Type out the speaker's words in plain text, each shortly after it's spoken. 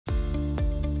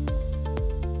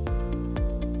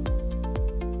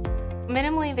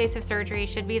Minimally invasive surgery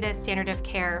should be the standard of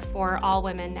care for all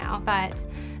women now, but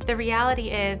the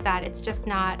reality is that it's just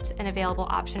not an available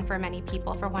option for many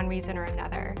people for one reason or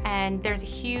another. And there's a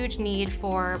huge need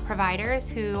for providers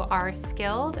who are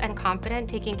skilled and competent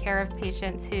taking care of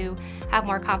patients who have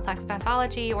more complex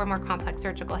pathology or more complex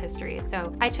surgical histories.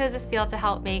 So I chose this field to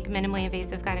help make minimally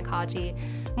invasive gynecology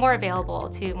more available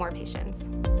to more patients.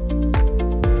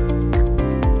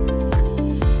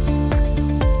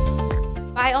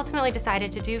 I ultimately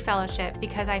decided to do fellowship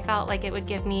because I felt like it would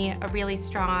give me a really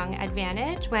strong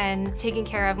advantage when taking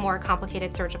care of more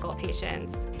complicated surgical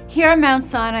patients. Here at Mount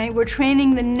Sinai, we're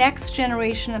training the next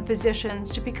generation of physicians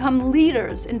to become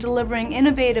leaders in delivering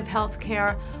innovative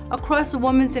healthcare across a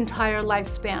woman's entire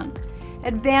lifespan,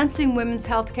 advancing women's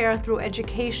healthcare through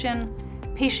education,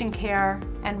 patient care,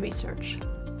 and research.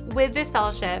 With this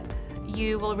fellowship,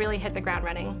 you will really hit the ground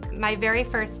running. My very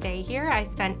first day here, I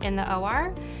spent in the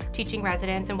OR teaching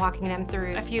residents and walking them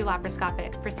through a few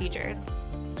laparoscopic procedures.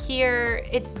 Here,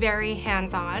 it's very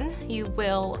hands-on. You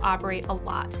will operate a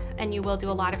lot, and you will do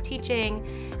a lot of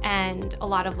teaching and a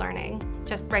lot of learning,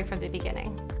 just right from the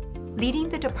beginning. Leading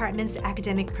the department's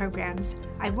academic programs,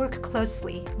 I work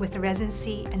closely with the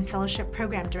residency and fellowship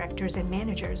program directors and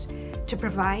managers to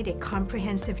provide a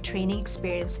comprehensive training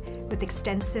experience with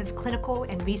extensive clinical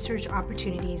and research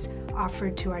opportunities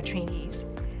offered to our trainees.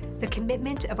 The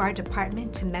commitment of our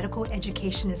department to medical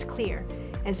education is clear,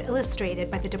 as illustrated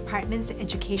by the department's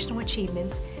educational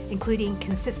achievements, including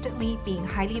consistently being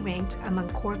highly ranked among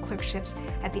core clerkships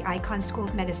at the Icahn School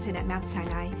of Medicine at Mount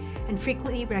Sinai, and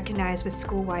frequently recognized with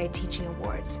school-wide teaching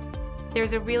awards.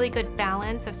 There's a really good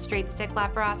balance of straight stick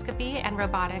laparoscopy and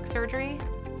robotic surgery.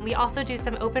 We also do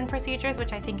some open procedures,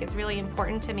 which I think is really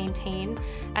important to maintain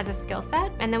as a skill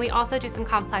set. And then we also do some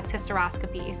complex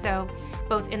hysteroscopy, so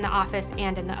both in the office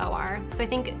and in the OR. So I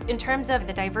think in terms of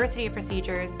the diversity of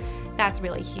procedures, that's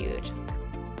really huge.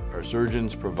 Our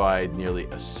surgeons provide nearly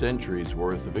a century's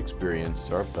worth of experience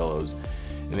to our fellows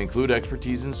and include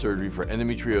expertise in surgery for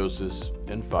endometriosis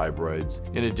and fibroids,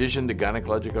 in addition to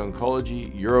gynecologic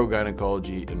oncology,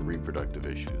 urogynecology, and reproductive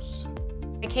issues.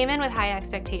 I came in with high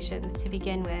expectations to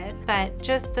begin with, but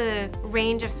just the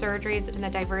range of surgeries and the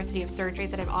diversity of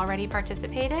surgeries that I've already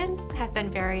participated in has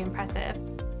been very impressive.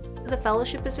 The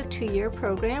fellowship is a 2-year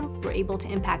program. We're able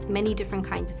to impact many different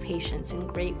kinds of patients in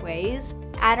great ways.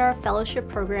 At our fellowship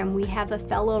program, we have a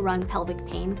fellow-run pelvic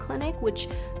pain clinic, which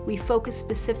we focus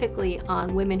specifically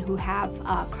on women who have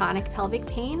chronic pelvic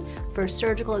pain for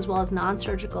surgical as well as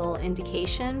non-surgical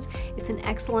indications. It's an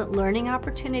excellent learning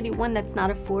opportunity, one that's not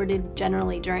afforded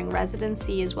generally during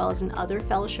residency as well as in other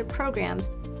fellowship programs.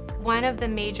 One of the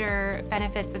major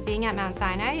benefits of being at Mount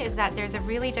Sinai is that there's a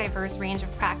really diverse range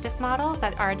of practice models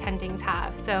that our attendings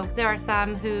have. So there are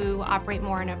some who operate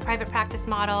more in a private practice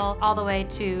model, all the way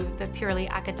to the purely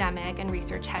academic and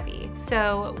research heavy.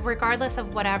 So regardless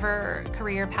of whatever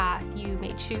career path you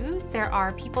may choose, there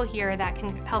are people here that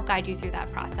can help guide you through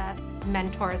that process.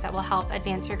 Mentors that will help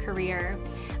advance your career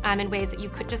in ways that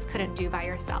you just couldn't do by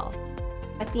yourself.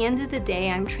 At the end of the day,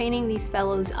 I'm training these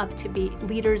fellows up to be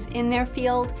leaders in their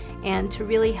field and to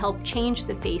really help change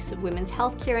the face of women's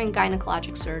healthcare and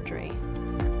gynecologic surgery.